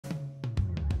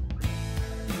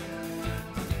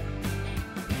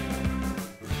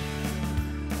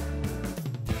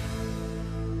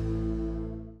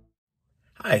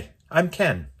Hi, I'm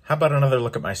Ken. How about another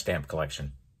look at my stamp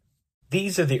collection?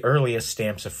 These are the earliest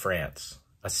stamps of France,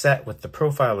 a set with the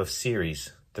profile of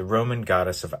Ceres, the Roman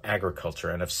goddess of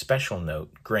agriculture and of special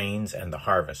note, grains and the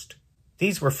harvest.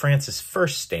 These were France's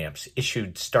first stamps,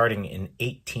 issued starting in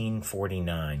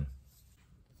 1849.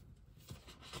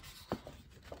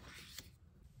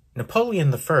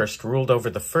 Napoleon I ruled over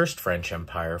the First French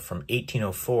Empire from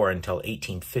 1804 until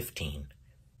 1815.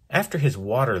 After his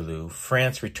Waterloo,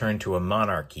 France returned to a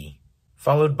monarchy,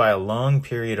 followed by a long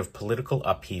period of political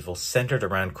upheaval centered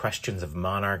around questions of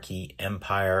monarchy,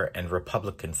 empire, and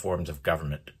republican forms of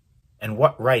government, and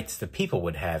what rights the people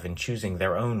would have in choosing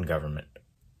their own government.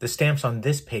 The stamps on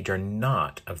this page are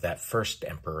not of that first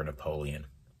Emperor Napoleon.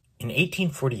 In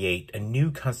 1848, a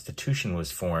new constitution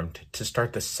was formed to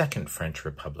start the Second French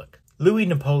Republic. Louis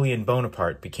Napoleon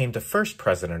Bonaparte became the first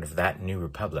president of that new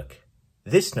republic.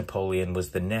 This Napoleon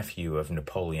was the nephew of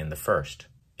Napoleon I.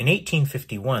 In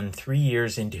 1851, 3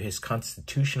 years into his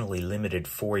constitutionally limited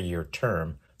 4-year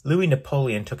term, Louis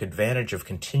Napoleon took advantage of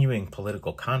continuing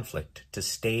political conflict to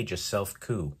stage a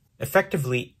self-coup,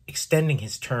 effectively extending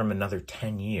his term another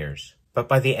 10 years. But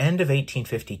by the end of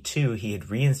 1852, he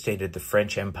had reinstated the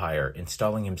French Empire,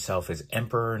 installing himself as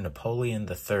Emperor Napoleon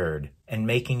III and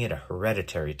making it a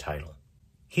hereditary title.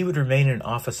 He would remain in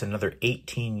office another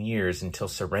 18 years until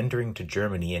surrendering to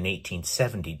Germany in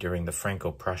 1870 during the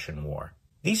Franco-Prussian War.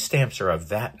 These stamps are of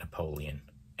that Napoleon,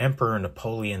 Emperor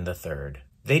Napoleon III.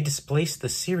 They displaced the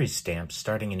Ceres stamps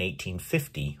starting in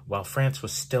 1850, while France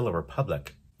was still a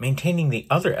republic, maintaining the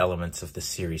other elements of the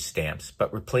Ceres stamps,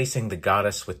 but replacing the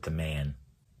goddess with the man.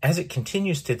 As it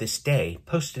continues to this day,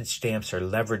 postage stamps are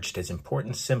leveraged as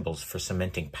important symbols for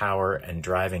cementing power and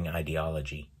driving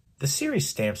ideology. The Ceres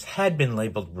stamps had been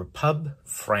labeled Repub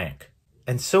Franc,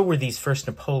 and so were these first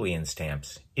Napoleon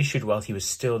stamps, issued while he was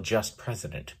still just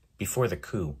president, before the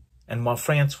coup, and while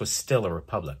France was still a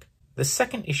republic. The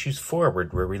second issues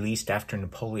forward were released after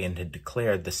Napoleon had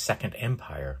declared the Second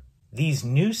Empire. These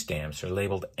new stamps are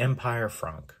labeled Empire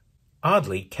Franc.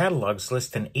 Oddly, catalogs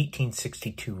list an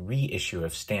 1862 reissue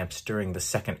of stamps during the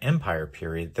Second Empire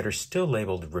period that are still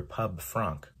labeled Repub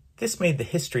Franc. This made the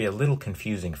history a little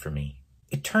confusing for me.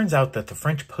 It turns out that the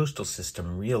French postal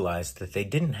system realized that they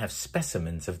didn't have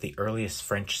specimens of the earliest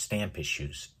French stamp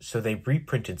issues, so they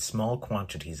reprinted small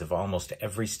quantities of almost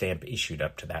every stamp issued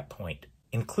up to that point,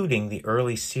 including the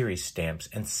early Ceres stamps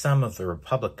and some of the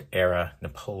Republic-era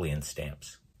Napoleon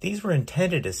stamps. These were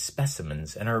intended as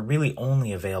specimens and are really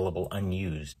only available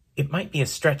unused. It might be a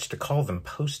stretch to call them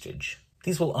postage.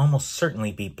 These will almost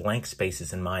certainly be blank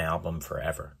spaces in my album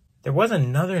forever. There was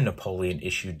another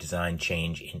Napoleon-issued design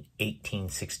change in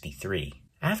 1863.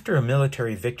 After a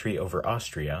military victory over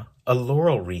Austria, a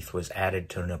laurel wreath was added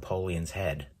to Napoleon's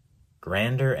head.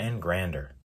 Grander and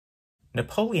grander.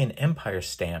 Napoleon Empire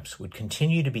stamps would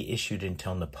continue to be issued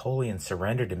until Napoleon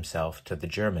surrendered himself to the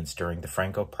Germans during the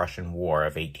Franco-Prussian War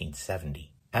of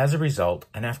 1870. As a result,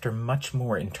 and after much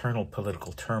more internal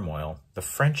political turmoil, the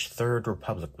French Third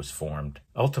Republic was formed,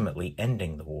 ultimately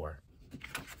ending the war.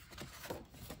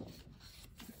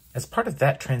 As part of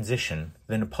that transition,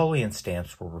 the Napoleon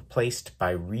stamps were replaced by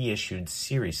reissued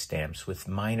Ceres stamps with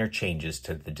minor changes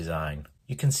to the design.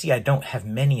 You can see I don't have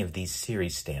many of these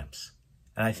Ceres stamps,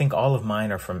 and I think all of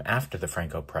mine are from after the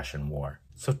Franco-Prussian War.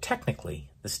 So technically,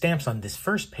 the stamps on this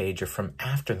first page are from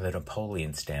after the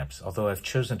Napoleon stamps, although I've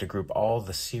chosen to group all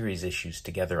the Ceres issues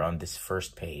together on this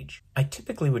first page. I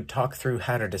typically would talk through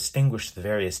how to distinguish the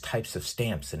various types of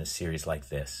stamps in a series like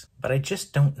this, but I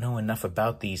just don't know enough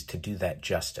about these to do that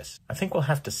justice. I think we'll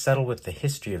have to settle with the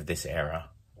history of this era,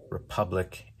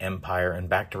 Republic, Empire, and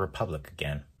back to Republic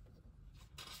again.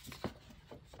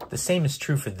 The same is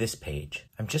true for this page.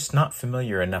 I'm just not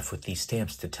familiar enough with these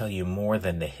stamps to tell you more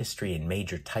than the history and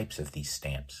major types of these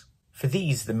stamps. For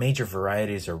these, the major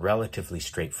varieties are relatively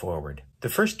straightforward. The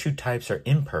first two types are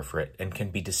imperforate and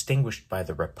can be distinguished by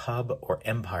the Repub or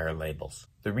Empire labels.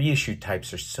 The reissued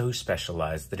types are so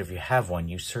specialized that if you have one,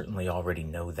 you certainly already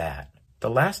know that. The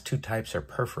last two types are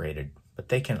perforated, but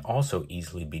they can also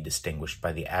easily be distinguished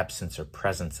by the absence or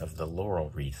presence of the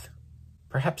laurel wreath.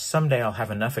 Perhaps someday I'll have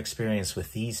enough experience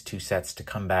with these two sets to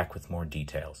come back with more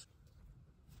details.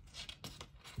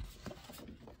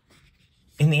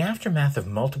 In the aftermath of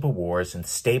multiple wars and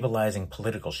stabilizing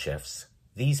political shifts,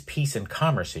 these peace and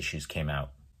commerce issues came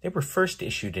out. They were first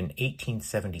issued in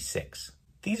 1876.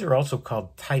 These are also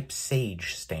called Type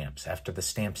Sage stamps, after the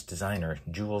stamp's designer,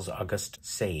 Jules Auguste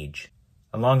Sage.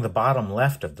 Along the bottom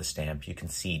left of the stamp, you can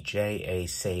see J.A.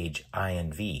 Sage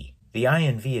INV. The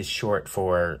INV is short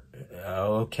for,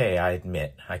 okay, I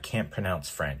admit, I can't pronounce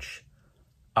French.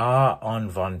 A en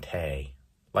vente.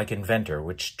 like inventor,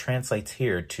 which translates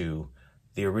here to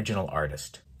the original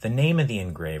artist. The name of the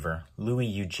engraver, Louis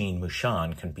Eugene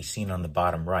Mouchon, can be seen on the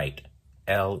bottom right,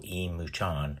 L.E.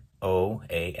 Mouchon,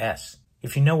 O.A.S.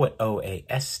 If you know what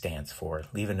O.A.S. stands for,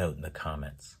 leave a note in the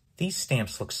comments. These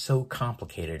stamps look so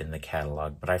complicated in the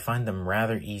catalog, but I find them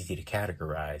rather easy to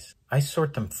categorize. I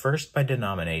sort them first by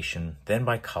denomination, then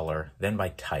by color, then by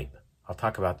type. I'll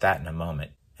talk about that in a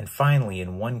moment. And finally,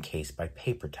 in one case, by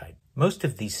paper type. Most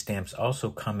of these stamps also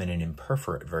come in an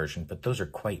imperforate version, but those are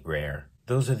quite rare.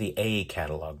 Those are the A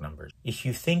catalog numbers. If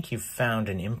you think you've found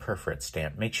an imperforate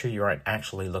stamp, make sure you aren't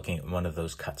actually looking at one of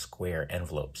those cut square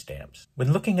envelope stamps.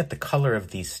 When looking at the color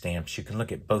of these stamps, you can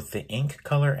look at both the ink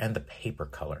color and the paper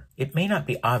color. It may not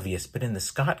be obvious, but in the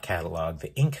Scott catalog,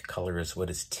 the ink color is what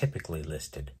is typically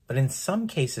listed. But in some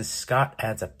cases, Scott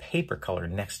adds a paper color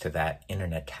next to that in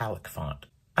an italic font.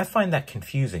 I find that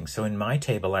confusing, so in my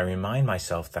table, I remind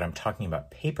myself that I'm talking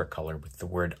about paper color with the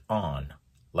word on.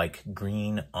 Like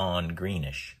green on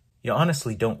greenish. You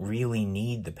honestly don't really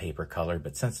need the paper color,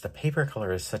 but since the paper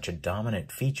color is such a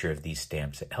dominant feature of these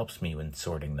stamps, it helps me when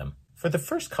sorting them. For the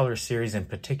first color series in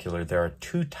particular, there are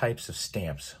two types of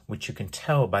stamps, which you can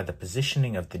tell by the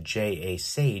positioning of the J.A.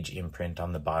 Sage imprint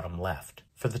on the bottom left.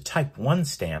 For the Type 1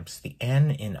 stamps, the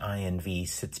N in INV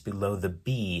sits below the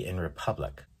B in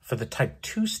Republic. For the Type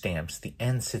 2 stamps, the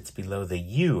N sits below the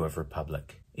U of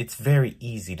Republic. It's very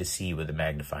easy to see with a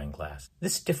magnifying glass.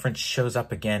 This difference shows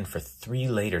up again for three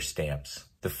later stamps.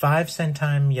 The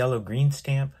 5-centime yellow-green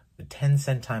stamp, the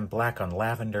 10-centime black on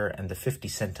lavender, and the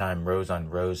 50-centime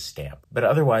rose-on-rose stamp. But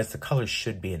otherwise, the colors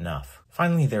should be enough.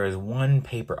 Finally, there is one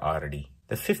paper oddity.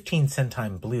 The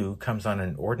 15-centime blue comes on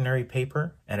an ordinary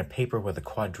paper and a paper with a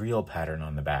quadrille pattern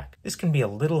on the back. This can be a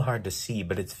little hard to see,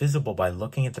 but it's visible by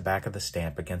looking at the back of the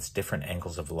stamp against different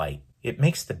angles of light. It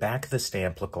makes the back of the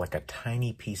stamp look like a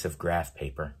tiny piece of graph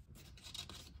paper.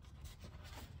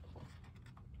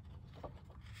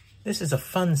 This is a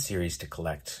fun series to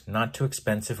collect, not too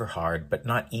expensive or hard, but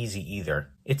not easy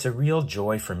either. It's a real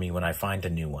joy for me when I find a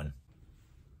new one.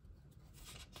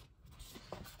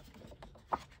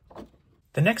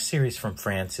 The next series from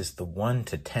France is the 1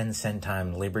 to 10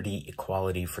 centime Liberty,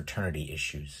 Equality, Fraternity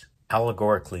issues,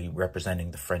 allegorically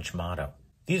representing the French motto.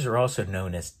 These are also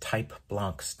known as Type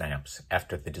Blanc stamps,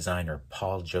 after the designer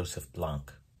Paul-Joseph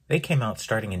Blanc. They came out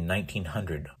starting in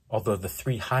 1900, although the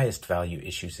three highest value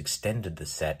issues extended the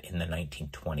set in the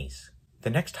 1920s. The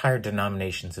next higher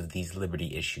denominations of these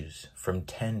Liberty issues, from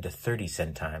 10 to 30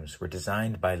 centimes, were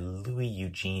designed by Louis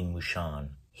Eugene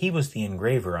Mouchon. He was the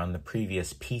engraver on the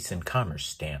previous Peace and Commerce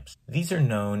stamps. These are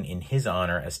known in his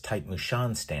honor as Type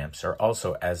Mouchon stamps, or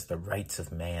also as the Rights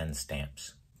of Man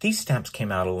stamps. These stamps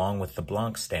came out along with the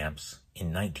Blanc stamps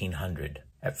in 1900.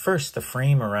 At first, the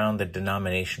frame around the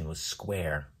denomination was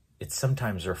square. It's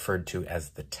sometimes referred to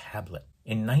as the tablet.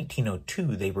 In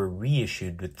 1902, they were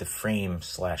reissued with the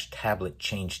frame/tablet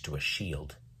changed to a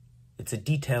shield. It's a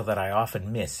detail that I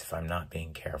often miss if I'm not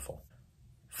being careful.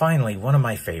 Finally, one of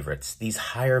my favorites, these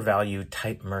higher value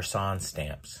Type Merson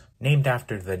stamps, named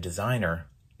after the designer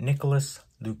Nicolas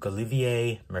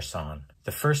Luc-Olivier Merson.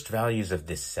 The first values of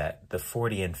this set, the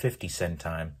 40 and 50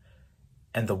 centime,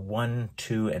 and the 1,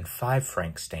 2, and 5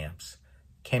 franc stamps,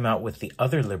 came out with the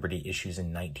other Liberty issues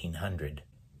in 1900.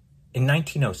 In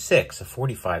 1906, a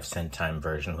 45 centime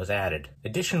version was added.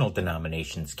 Additional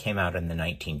denominations came out in the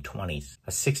 1920s.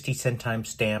 A 60 centime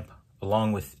stamp,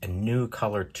 along with a new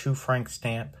color 2 franc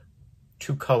stamp,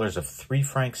 two colors of 3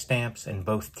 franc stamps, and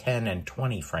both 10 and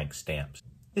 20 franc stamps.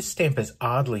 This stamp is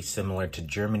oddly similar to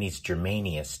Germany's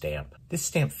Germania stamp. This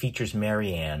stamp features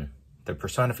Marianne, the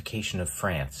personification of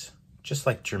France, just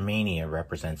like Germania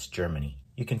represents Germany.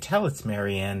 You can tell it's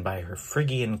Marianne by her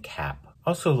Phrygian cap.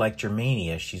 Also, like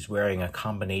Germania, she's wearing a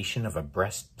combination of a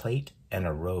breastplate and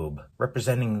a robe,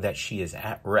 representing that she is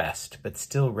at rest, but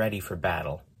still ready for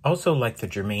battle. Also, like the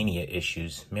Germania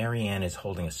issues, Marianne is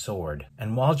holding a sword,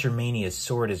 and while Germania's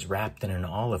sword is wrapped in an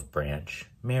olive branch,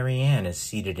 Marianne is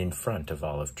seated in front of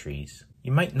olive trees.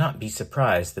 You might not be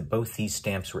surprised that both these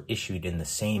stamps were issued in the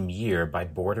same year by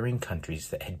bordering countries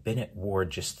that had been at war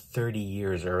just 30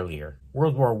 years earlier.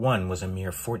 World War I was a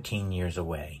mere 14 years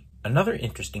away. Another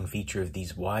interesting feature of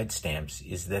these wide stamps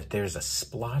is that there's a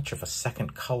splotch of a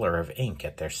second color of ink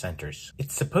at their centers.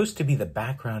 It's supposed to be the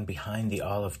background behind the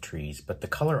olive trees, but the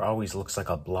color always looks like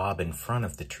a blob in front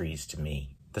of the trees to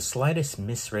me. The slightest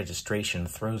misregistration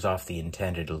throws off the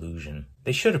intended illusion.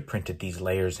 They should have printed these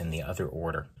layers in the other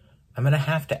order. I'm going to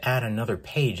have to add another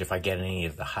page if I get any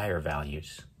of the higher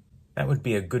values. That would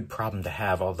be a good problem to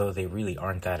have, although they really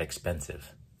aren't that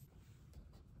expensive.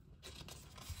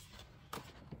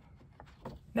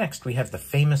 Next, we have the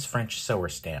famous French sower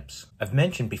stamps. I've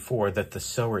mentioned before that the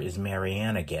sower is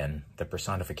Marianne again, the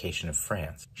personification of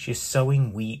France. She is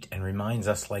sowing wheat and reminds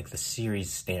us, like the Ceres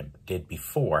stamp did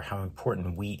before, how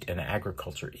important wheat and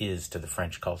agriculture is to the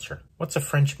French culture. What's a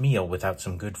French meal without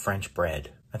some good French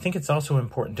bread? I think it's also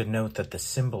important to note that the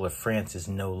symbol of France is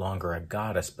no longer a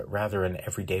goddess, but rather an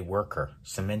everyday worker,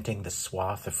 cementing the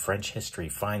swath of French history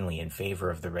finally in favor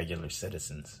of the regular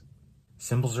citizens.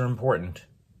 Symbols are important.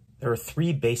 There are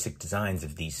 3 basic designs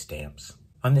of these stamps.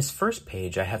 On this first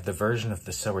page, I have the version of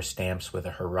the sower stamps with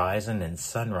a horizon and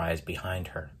sunrise behind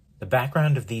her. The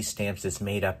background of these stamps is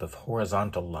made up of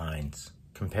horizontal lines,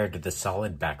 compared to the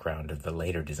solid background of the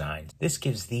later designs. This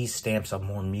gives these stamps a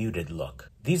more muted look.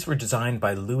 These were designed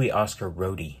by Louis Oscar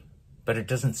Rody, but it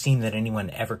doesn't seem that anyone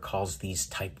ever calls these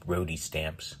type Rody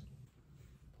stamps.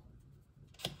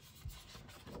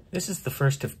 This is the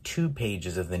first of 2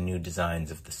 pages of the new designs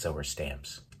of the sower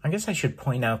stamps. I guess I should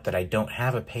point out that I don't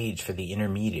have a page for the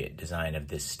intermediate design of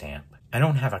this stamp. I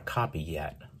don't have a copy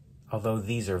yet, although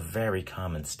these are very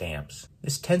common stamps.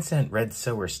 This 10-cent red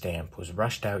sower stamp was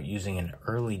rushed out using an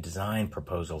early design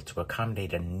proposal to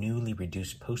accommodate a newly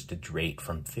reduced postage rate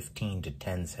from 15 to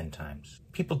 10 centimes.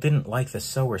 People didn't like the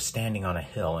sower standing on a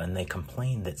hill, and they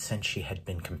complained that since she had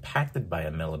been compacted by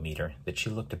a millimeter, that she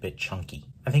looked a bit chunky.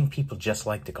 I think people just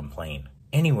like to complain.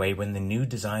 Anyway, when the new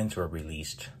designs were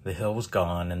released, the hill was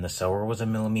gone and the sower was a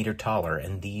millimeter taller,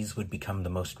 and these would become the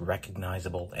most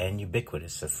recognizable and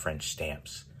ubiquitous of French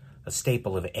stamps, a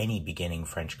staple of any beginning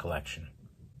French collection.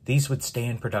 These would stay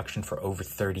in production for over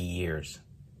 30 years.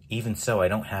 Even so, I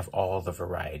don't have all the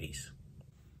varieties.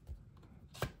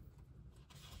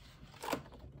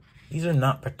 These are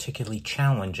not particularly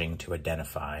challenging to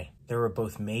identify. There are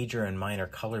both major and minor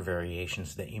color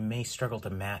variations that you may struggle to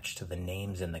match to the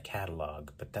names in the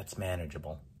catalog, but that's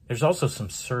manageable. There's also some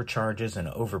surcharges and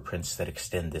overprints that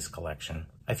extend this collection.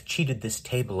 I've cheated this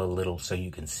table a little so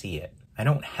you can see it. I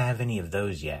don't have any of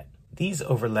those yet. These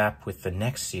overlap with the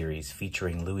next series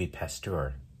featuring Louis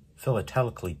Pasteur,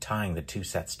 philately tying the 2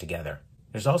 sets together.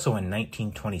 There's also a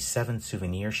 1927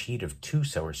 souvenir sheet of 2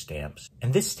 sower stamps,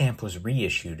 and this stamp was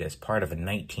reissued as part of a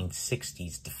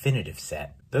 1960s definitive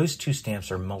set. Those 2 stamps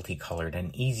are multicolored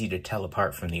and easy to tell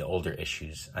apart from the older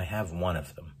issues. I have one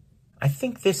of them. I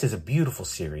think this is a beautiful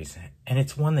series, and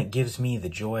it's one that gives me the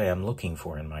joy I'm looking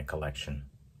for in my collection.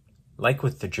 Like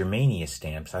with the Germania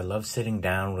stamps, I love sitting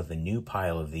down with a new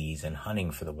pile of these and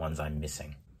hunting for the ones I'm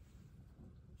missing.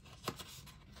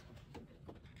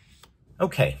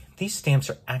 Okay, these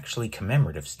stamps are actually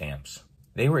commemorative stamps.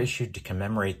 They were issued to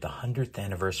commemorate the 100th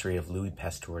anniversary of Louis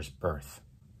Pasteur's birth.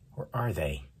 Or are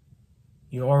they?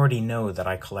 You already know that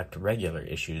I collect regular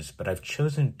issues, but I've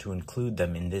chosen to include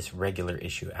them in this regular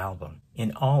issue album.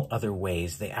 In all other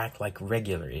ways, they act like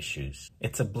regular issues.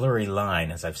 It's a blurry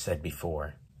line, as I've said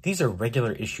before. These are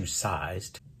regular issue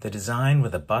sized. The design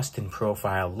with a bust in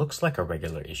profile looks like a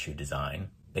regular issue design.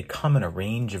 They come in a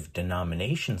range of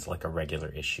denominations like a regular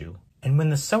issue. And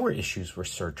when the sower issues were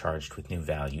surcharged with new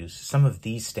values, some of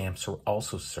these stamps were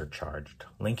also surcharged,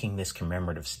 linking this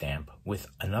commemorative stamp with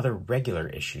another regular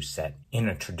issue set in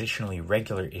a traditionally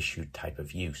regular issue type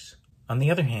of use. On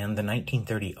the other hand, the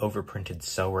 1930 overprinted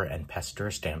Sower and Pasteur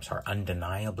stamps are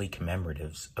undeniably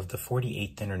commemoratives of the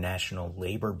 48th International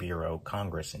Labor Bureau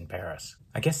Congress in Paris.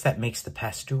 I guess that makes the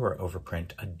Pasteur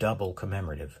overprint a double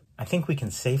commemorative. I think we can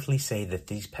safely say that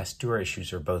these Pasteur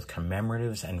issues are both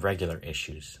commemoratives and regular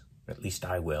issues. At least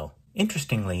I will.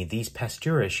 Interestingly, these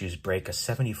Pasteur issues break a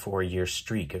 74-year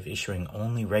streak of issuing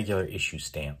only regular issue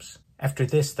stamps. After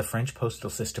this, the French postal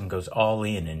system goes all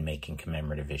in making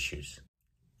commemorative issues.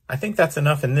 I think that's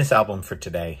enough in this album for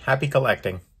today. Happy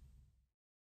collecting!